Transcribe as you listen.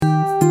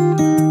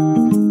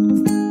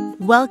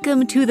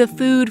Welcome to the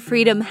Food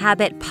Freedom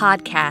Habit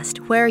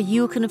Podcast, where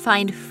you can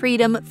find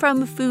freedom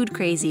from food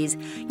crazies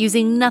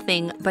using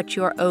nothing but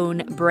your own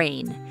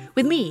brain.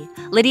 With me,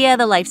 Lydia,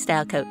 the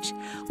Lifestyle Coach.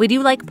 We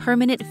do like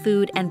permanent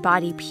food and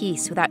body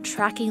peace without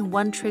tracking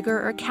one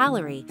trigger or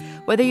calorie.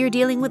 Whether you're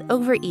dealing with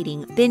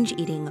overeating, binge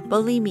eating,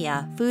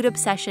 bulimia, food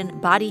obsession,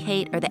 body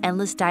hate, or the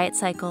endless diet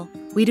cycle,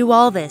 we do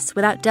all this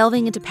without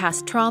delving into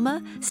past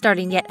trauma,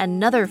 starting yet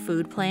another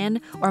food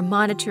plan, or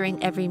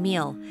monitoring every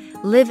meal.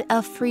 Live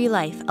a free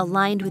life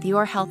aligned with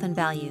your health and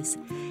values.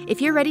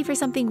 If you're ready for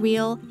something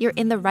real, you're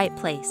in the right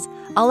place.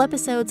 All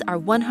episodes are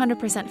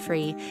 100%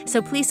 free,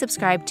 so please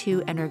subscribe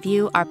to and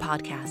review our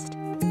podcast.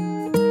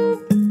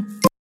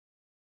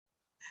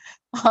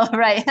 All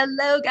right.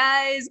 Hello,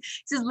 guys.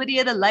 This is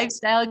Lydia, the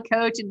Lifestyle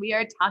Coach, and we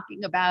are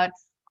talking about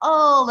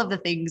all of the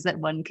things that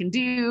one can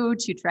do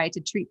to try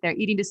to treat their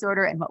eating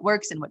disorder and what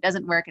works and what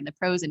doesn't work and the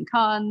pros and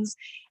cons.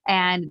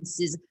 And this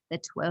is the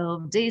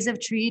 12 days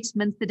of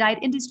treatments the diet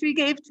industry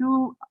gave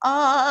to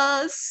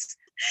us.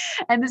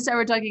 And this time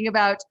we're talking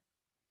about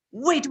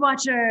Weight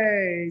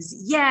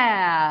Watchers.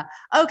 Yeah.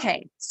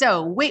 Okay.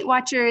 So Weight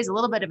Watchers, a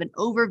little bit of an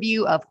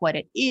overview of what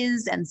it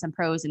is and some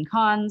pros and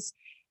cons.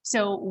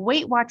 So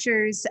Weight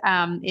Watchers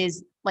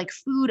is like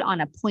food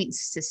on a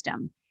points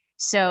system.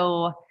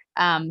 So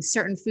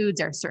certain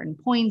foods are certain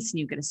points and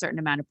you get a certain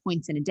amount of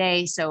points in a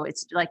day. So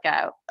it's like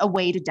a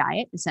way to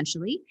diet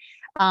essentially.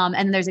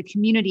 And there's a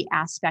community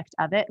aspect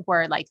of it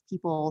where like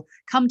people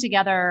come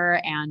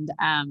together and,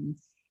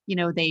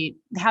 they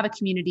have a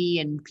community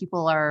and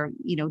people are,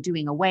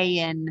 doing a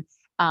weigh-in.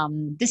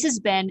 This has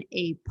been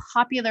a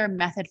popular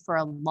method for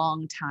a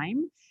long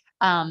time.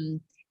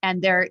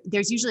 And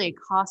there's usually a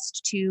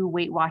cost to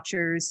Weight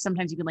Watchers.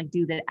 Sometimes you can like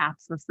do the app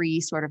for free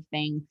sort of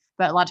thing.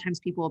 But a lot of times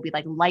people will be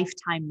like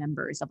lifetime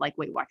members of like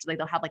Weight Watchers. Like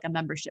they'll have like a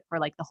membership for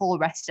like the whole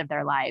rest of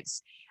their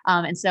lives.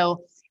 And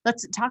so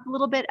let's talk a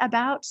little bit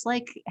about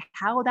like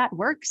how that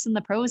works and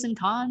the pros and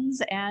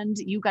cons and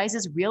you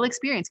guys' real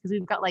experience. Because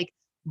we've got like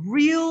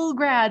real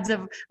grads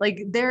of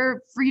like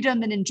their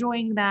freedom and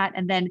enjoying that.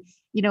 And then,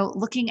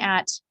 looking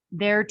at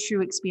their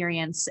true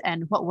experience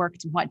and what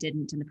worked and what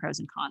didn't and the pros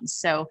and cons.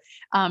 So,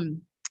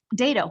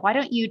 Data, why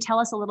don't you tell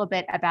us a little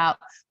bit about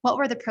what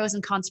were the pros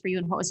and cons for you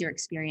and what was your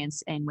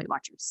experience in Weight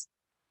Watchers?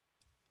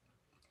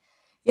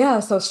 Yeah,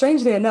 so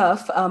strangely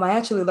enough, I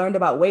actually learned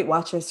about Weight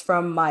Watchers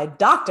from my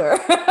doctor.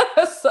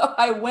 So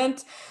I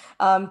went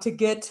to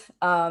get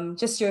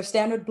just your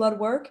standard blood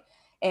work.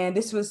 And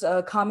this was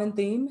a common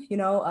theme.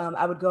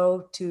 I would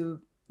go to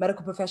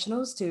medical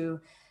professionals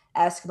to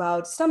ask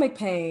about stomach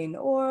pain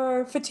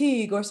or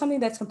fatigue or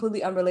something that's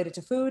completely unrelated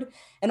to food.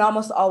 And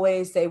almost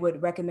always they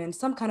would recommend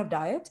some kind of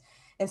diet.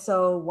 And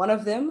so one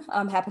of them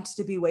happens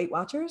to be Weight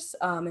Watchers.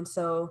 And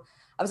so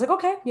I was like,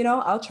 okay,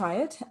 I'll try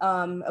it.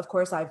 Of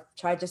course, I've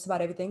tried just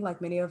about everything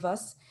like many of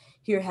us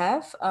here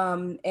have.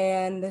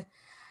 And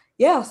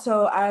yeah,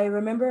 so I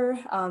remember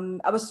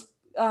I was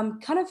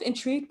kind of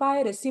intrigued by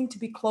it. It seemed to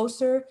be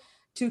closer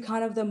to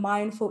kind of the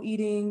mindful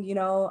eating,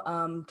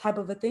 type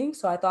of a thing.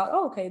 So I thought,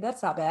 oh, okay,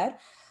 that's not bad.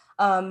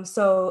 I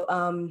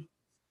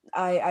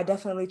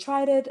definitely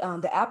tried it.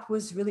 The app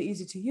was really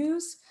easy to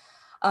use.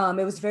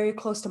 It was very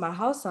close to my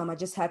house. I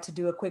just had to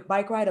do a quick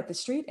bike ride up the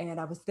street and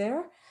I was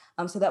there.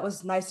 So that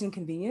was nice and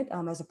convenient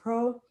as a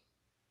pro.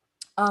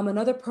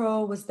 Another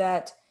pro was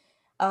that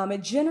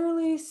it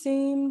generally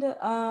seemed,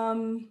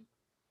 I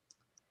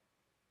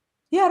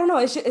don't know.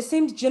 It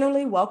seemed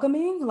generally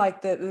welcoming,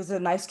 like it was a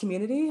nice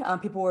community.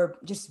 People were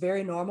just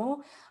very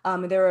normal.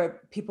 And there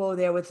were people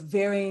there with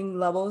varying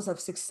levels of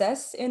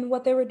success in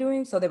what they were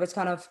doing. So there was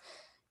kind of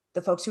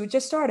the folks who had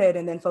just started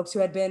and then folks who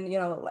had been,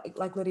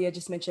 like Lydia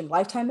just mentioned,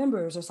 lifetime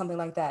members or something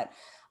like that.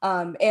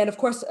 And of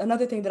course,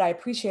 another thing that I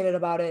appreciated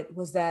about it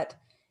was that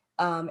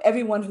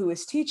everyone who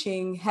is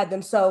teaching had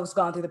themselves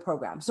gone through the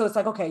program. So it's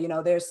like, okay,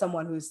 there's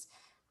someone who's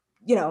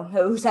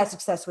had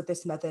success with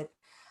this method.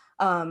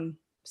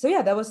 So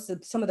yeah, that was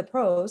some of the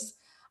pros.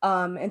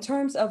 In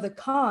terms of the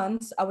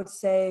cons, I would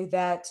say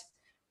that,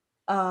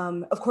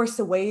 of course,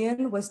 the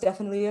weigh-in was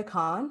definitely a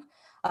con.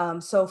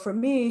 So for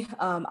me,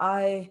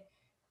 I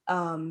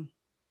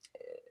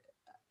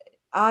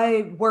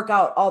work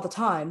out all the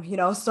time,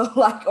 so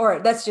like,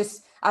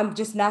 I'm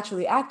just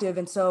naturally active.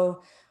 And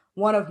so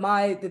one of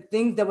the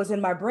things that was in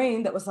my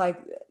brain that was like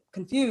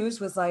confused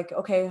was like,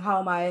 okay,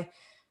 how am I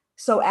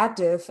so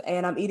active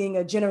and I'm eating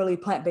a generally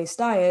plant-based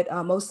diet,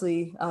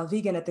 mostly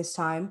vegan at this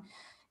time.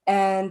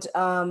 And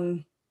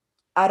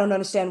I don't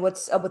understand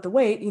what's up with the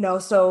weight,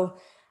 so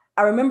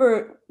I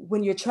remember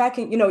when you're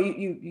tracking,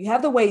 you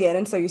have the weigh in,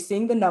 and so you're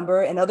seeing the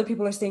number and other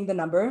people are seeing the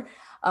number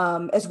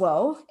as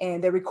well.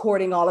 And they're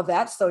recording all of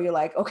that. So you're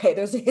like, okay,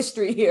 there's a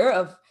history here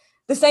of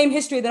the same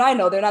history that I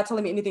know. They're not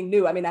telling me anything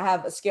new. I mean, I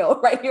have a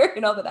scale right here,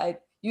 that I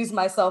use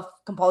myself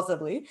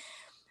compulsively.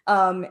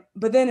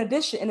 But then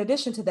in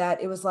addition to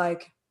that, it was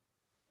like,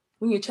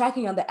 when you're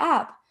tracking on the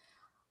app,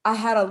 I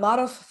had a lot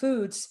of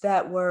foods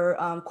that were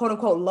quote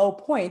unquote low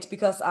point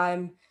because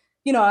at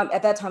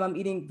that time I'm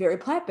eating very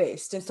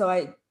plant-based. And so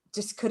I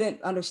just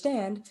couldn't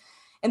understand.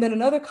 And then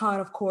another con,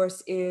 of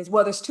course, is,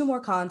 well, there's two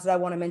more cons that I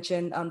want to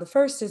mention. The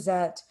first is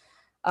that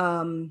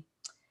um,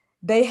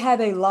 they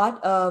have a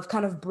lot of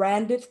kind of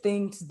branded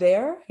things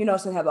there,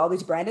 so they have all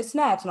these branded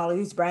snacks and all of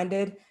these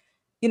branded,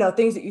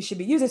 things that you should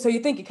be using. So you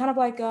think it kind of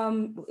like,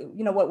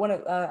 what one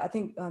of, I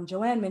think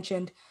Joanne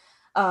mentioned,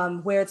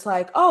 where it's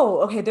like, oh,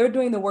 okay, they're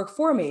doing the work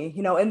for me,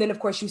 and then of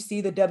course you see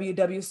the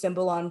WW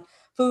symbol on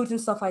foods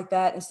and stuff like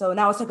that. And so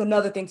now it's like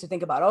another thing to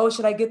think about. Oh,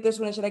 should I get this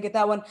one? Should I get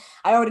that one?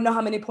 I already know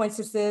how many points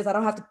this is. I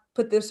don't have to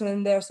put this one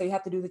in there. So you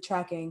have to do the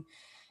tracking.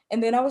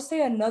 And then I would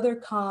say another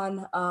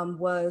con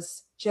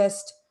was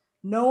just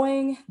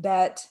knowing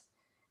that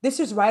this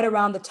is right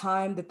around the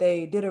time that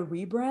they did a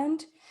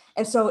rebrand.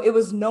 And so it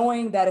was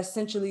knowing that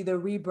essentially the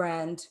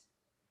rebrand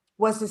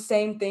was the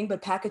same thing,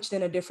 but packaged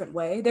in a different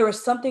way. There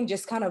was something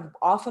just kind of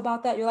off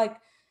about that. You're like,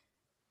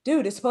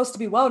 dude, it's supposed to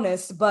be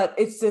wellness, but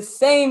it's the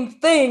same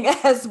thing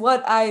as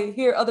what I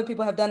hear other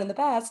people have done in the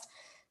past,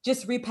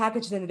 just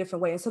repackaged in a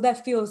different way. And so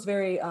that feels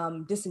very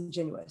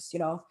disingenuous,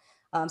 so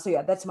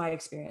yeah, that's my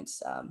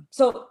experience.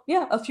 So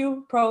yeah, a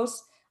few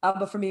pros,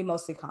 but for me,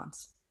 mostly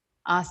cons.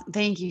 Awesome.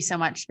 Thank you so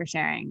much for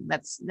sharing.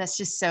 That's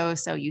just so,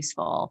 so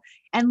useful.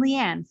 And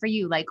Leanne, for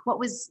you, like what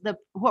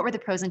were the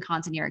pros and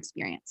cons in your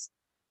experience?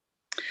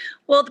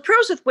 Well, the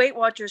pros with Weight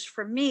Watchers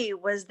for me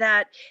was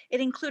that it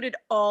included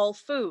all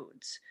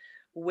foods,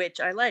 which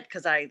I liked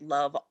because I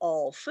love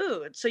all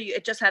foods. So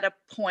it just had a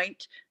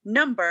point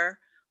number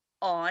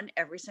on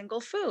every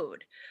single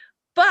food.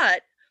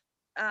 But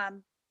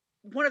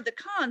one of the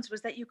cons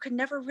was that you could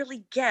never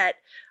really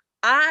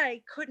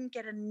I couldn't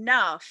get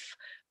enough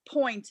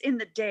points in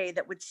the day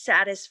that would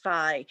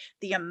satisfy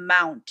the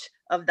amount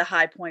of the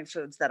high point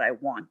foods that I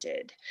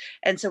wanted.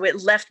 And so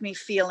it left me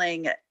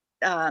feeling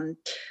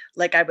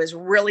like I was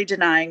really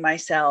denying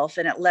myself,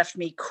 and it left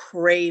me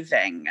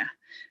craving.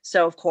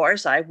 So of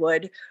course I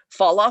would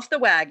fall off the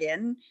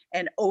wagon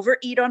and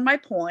overeat on my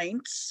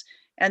points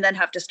and then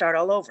have to start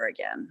all over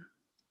again.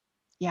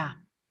 Yeah,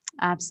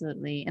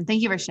 absolutely. And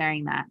thank you for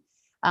sharing that.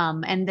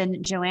 And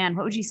then Joanne,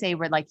 what would you say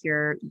were like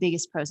your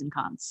biggest pros and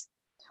cons?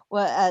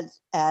 Well,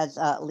 as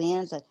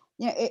Leanne said,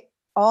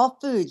 all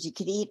foods, you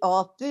could eat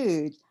all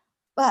foods,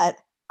 but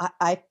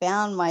I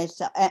found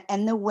myself,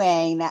 and the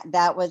weighing,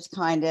 that was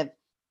kind of,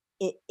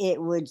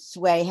 it would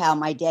sway how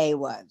my day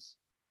was,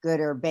 good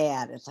or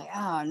bad. It's like,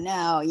 oh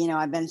no,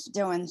 I've been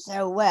doing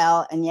so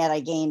well, and yet I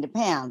gained a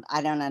pound.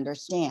 I don't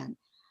understand.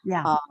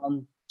 Yeah.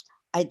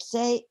 I'd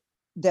say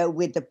though,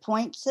 with the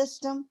point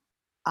system,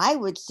 I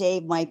would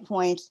save my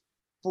points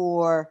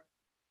for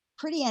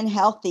pretty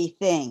unhealthy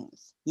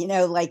things,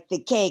 like the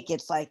cake.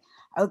 It's like,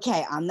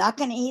 okay, I'm not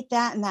going to eat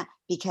that and that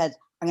because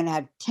I'm going to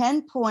have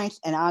 10 points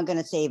and I'm going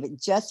to save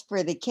it just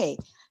for the cake.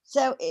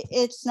 So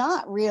it's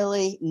not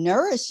really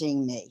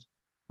nourishing me.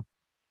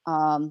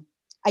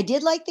 I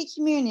did like the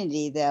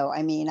community though.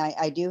 I mean,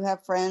 I do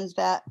have friends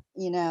that,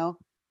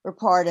 were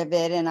part of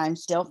it, and I'm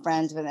still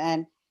friends with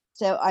them.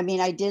 So, I mean,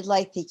 I did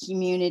like the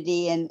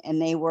community,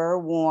 and they were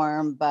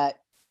warm, but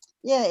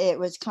yeah, it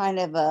was kind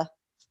of a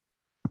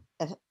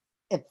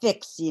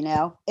fix,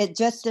 it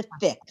just a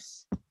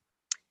fix.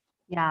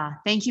 Yeah.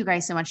 Thank you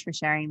guys so much for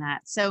sharing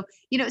that. So,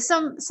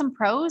 some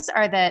pros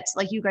are that,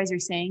 like you guys are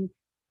saying,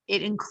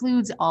 it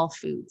includes all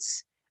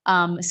foods.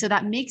 So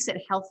that makes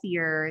it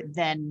healthier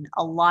than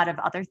a lot of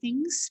other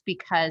things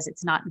because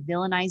it's not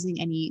villainizing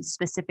any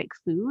specific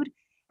food.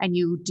 And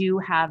you do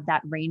have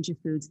that range of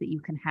foods that you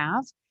can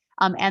have.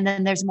 And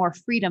then there's more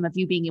freedom of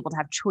you being able to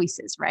have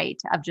choices, right?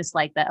 Of just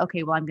like that,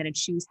 okay, well, I'm going to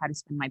choose how to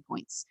spend my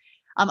points.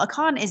 A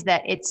con is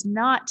that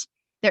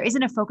there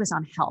isn't a focus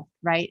on health,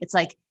 right? It's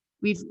like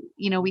we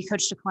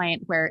coached a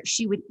client where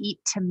she would eat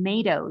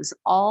tomatoes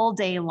all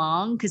day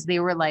long because they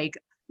were like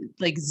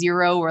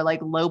 0 or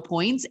like low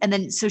points. And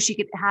then so she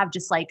could have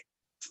just like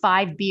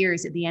 5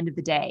 beers at the end of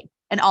the day.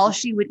 And all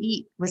she would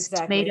eat was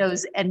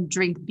tomatoes and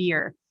drink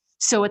beer.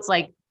 So it's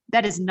like,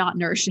 that is not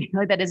nourishing,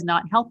 like that is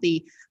not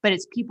healthy, but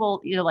it's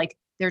people, like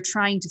they're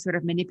trying to sort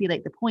of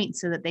manipulate the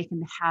points so that they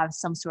can have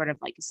some sort of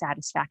like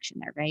satisfaction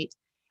there, right?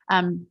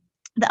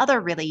 The other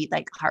really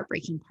like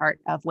heartbreaking part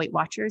of Weight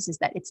Watchers is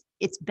that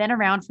it's been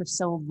around for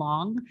so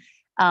long,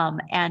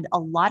 and a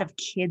lot of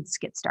kids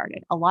get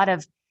started. A lot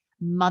of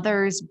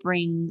mothers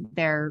bring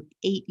their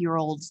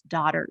 8-year-old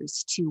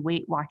daughters to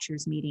Weight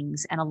Watchers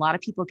meetings, and a lot of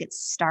people get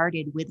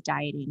started with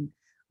dieting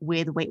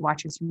with Weight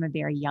Watchers from a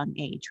very young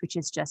age, which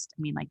is just,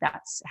 I mean, like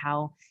that's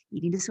how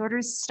eating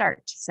disorders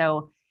start.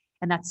 So,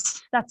 and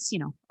that's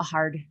a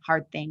hard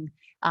thing.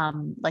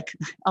 Like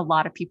a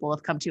lot of people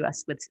have come to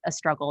us with a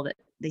struggle that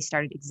they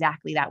started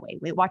exactly that way.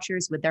 Weight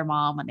Watchers with their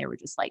mom when they were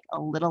just like a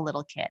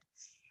little kid.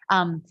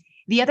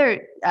 The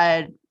other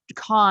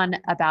con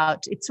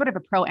about, it's sort of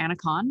a pro and a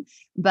con,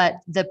 but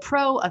the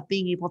pro of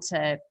being able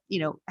to,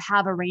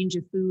 have a range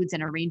of foods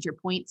and arrange your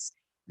points,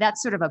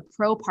 that's sort of a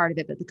pro part of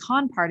it. But the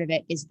con part of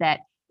it is that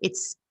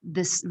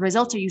the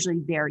results are usually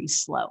very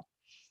slow.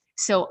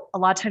 So a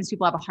lot of times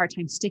people have a hard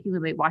time sticking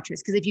with Weight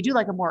Watchers, because if you do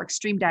like a more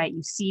extreme diet,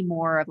 you see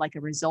more of like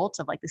a result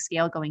of like the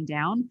scale going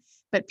down.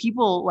 But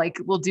people like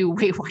will do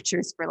Weight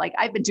Watchers for like,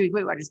 I've been doing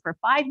Weight Watchers for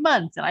 5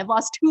 months and I've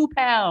lost 2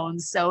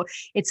 pounds. So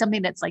it's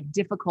something that's like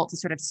difficult to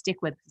sort of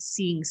stick with,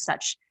 seeing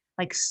such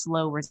like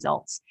slow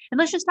results. And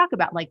let's just talk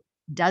about like,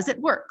 does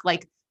it work?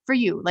 Like for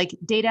you, like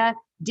Data,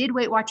 did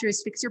Weight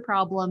Watchers fix your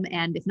problem?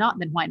 And if not,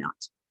 then why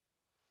not?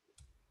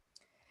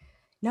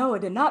 No,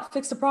 it did not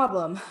fix the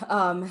problem.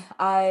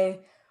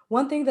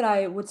 One thing that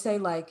I would say,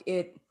 like,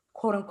 it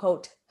quote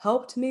unquote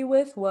helped me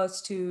with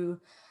was to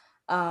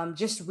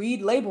just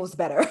read labels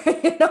better,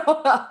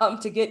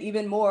 to get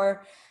even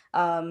more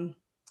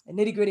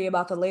nitty gritty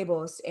about the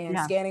labels and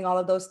Yeah. scanning all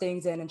of those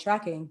things in and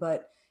tracking.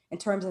 But in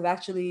terms of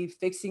actually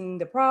fixing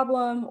the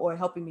problem or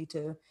helping me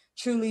to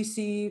truly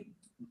see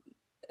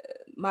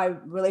my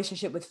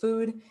relationship with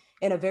food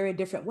in a very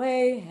different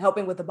way,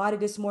 helping with the body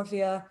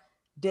dysmorphia,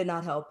 did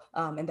not help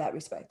in that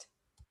respect.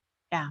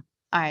 Yeah.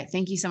 All right.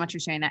 Thank you so much for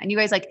sharing that. And you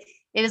guys, like,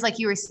 it is like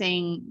you were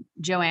saying,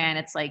 Joanne,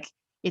 it's like,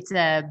 it's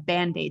a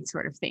Band-Aid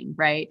sort of thing,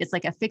 right? It's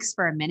like a fix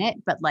for a minute,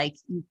 but like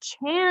you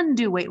can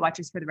do Weight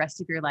Watchers for the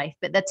rest of your life,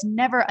 but that's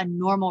never a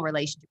normal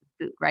relationship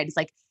with food, right? It's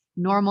like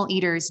normal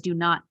eaters do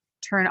not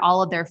turn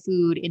all of their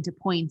food into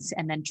points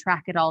and then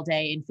track it all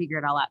day and figure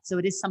it all out. So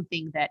it is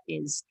something that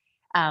is,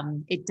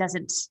 it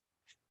doesn't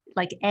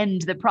like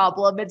end the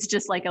problem. It's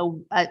just like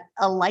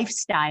a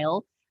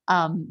lifestyle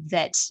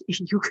that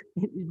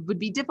would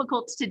be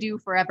difficult to do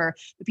forever,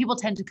 but people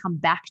tend to come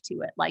back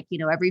to it, like,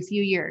 every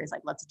few years,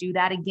 like, let's do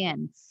that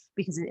again,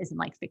 because it isn't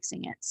like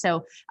fixing it.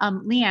 So,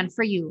 Leanne,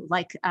 for you,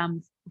 like,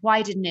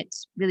 why didn't it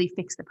really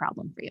fix the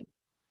problem for you?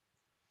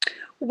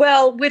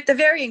 Well, with the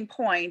varying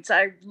points,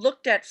 I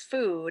looked at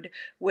food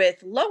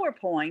with lower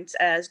points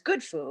as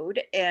good food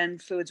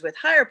and foods with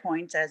higher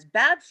points as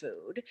bad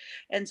food.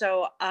 And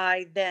so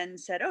I then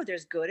said, oh,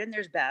 there's good and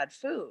there's bad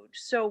food.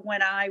 So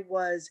when I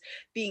was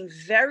being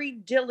very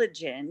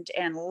diligent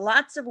and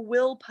lots of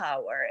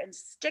willpower and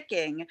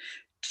sticking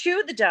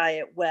to the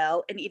diet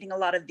well and eating a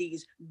lot of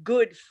these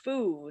good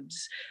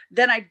foods,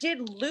 then I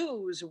did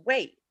lose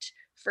weight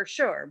for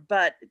sure,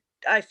 but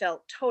I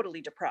felt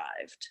totally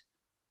deprived.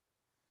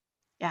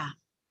 Yeah.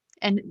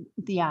 And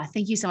yeah,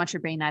 thank you so much for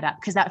bringing that up,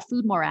 because that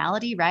food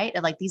morality, right?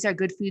 Like, these are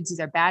good foods, these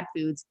are bad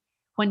foods.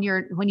 When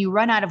you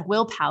run out of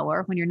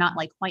willpower, when you're not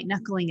like white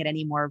knuckling it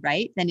anymore,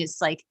 right? Then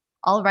it's like,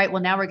 all right,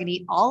 well, now we're going to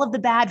eat all of the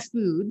bad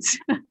foods,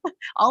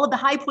 all of the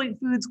high point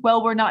foods.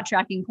 Well, we're not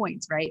tracking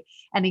points, right?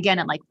 And again,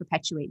 it like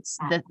perpetuates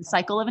the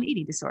cycle of an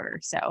eating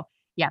disorder. So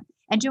yeah.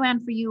 And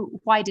Joanne, for you,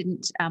 why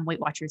didn't Weight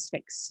Watchers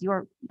fix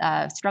your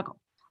struggle?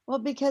 Well,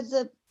 because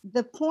of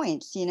the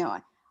points,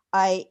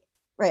 I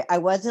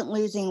wasn't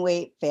losing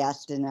weight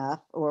fast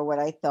enough, or what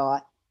I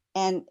thought.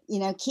 And,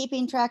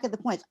 keeping track of the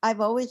points.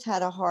 I've always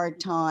had a hard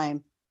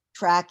time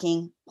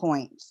tracking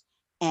points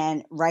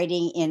and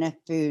writing in a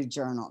food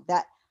journal.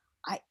 That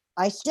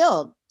I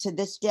still, to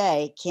this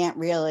day, can't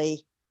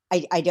really,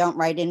 I don't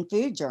write in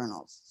food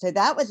journals. So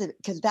that was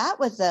because that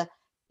was a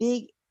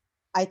big,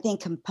 I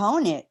think,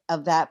 component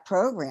of that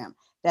program,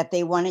 that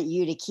they wanted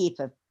you to keep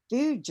a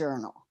food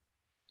journal,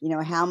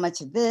 how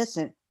much of this,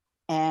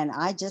 and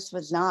I just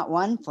was not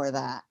one for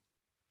that.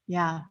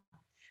 Yeah.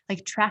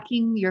 Like,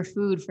 tracking your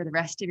food for the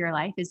rest of your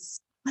life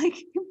is like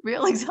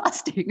real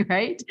exhausting,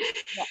 right?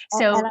 Yeah.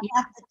 So and I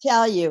have to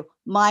tell you,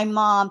 my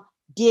mom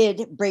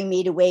did bring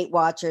me to Weight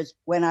Watchers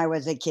when I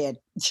was a kid.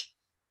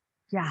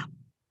 yeah.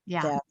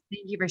 So,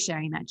 Thank you for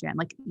sharing that, Jen.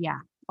 Like, yeah,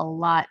 a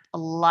lot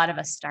of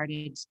us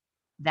started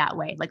that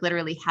way, like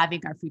literally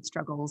having our food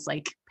struggles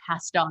like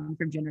passed on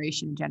from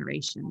generation to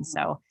generation.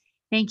 So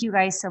thank you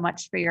guys so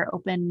much for your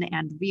open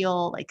and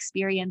real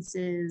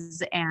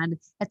experiences. And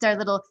that's our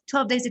little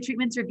 12 days of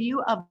treatments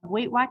review of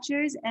Weight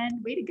Watchers.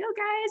 And way to go,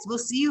 guys. We'll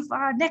see you for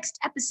our next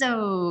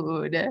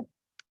episode.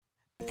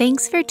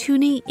 Thanks for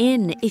tuning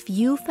in. If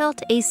you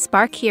felt a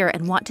spark here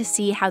and want to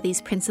see how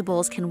these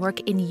principles can work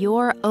in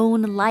your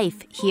own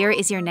life, here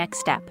is your next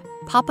step.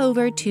 Pop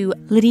over to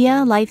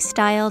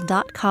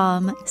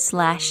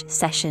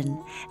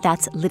lydialifestyle.com/session.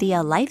 That's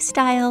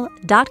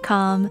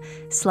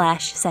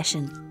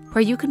lydialifestyle.com/session,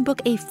 where you can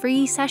book a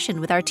free session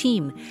with our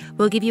team.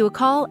 We'll give you a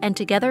call and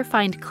together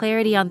find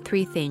clarity on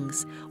 3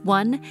 things.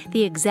 1,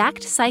 the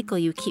exact cycle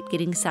you keep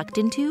getting sucked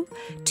into.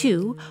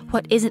 2,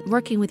 what isn't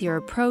working with your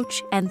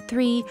approach. And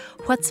 3,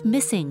 what's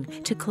missing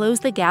to close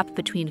the gap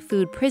between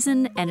food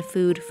prison and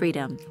food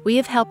freedom. We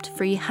have helped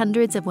free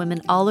hundreds of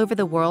women all over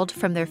the world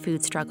from their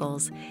food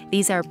struggles.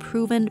 These are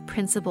proven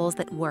principles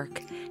that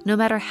work, no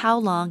matter how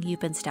long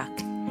you've been stuck.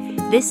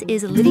 This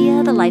is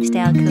Lydia, the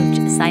Lifestyle Coach,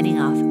 signing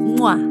off.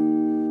 Mwah!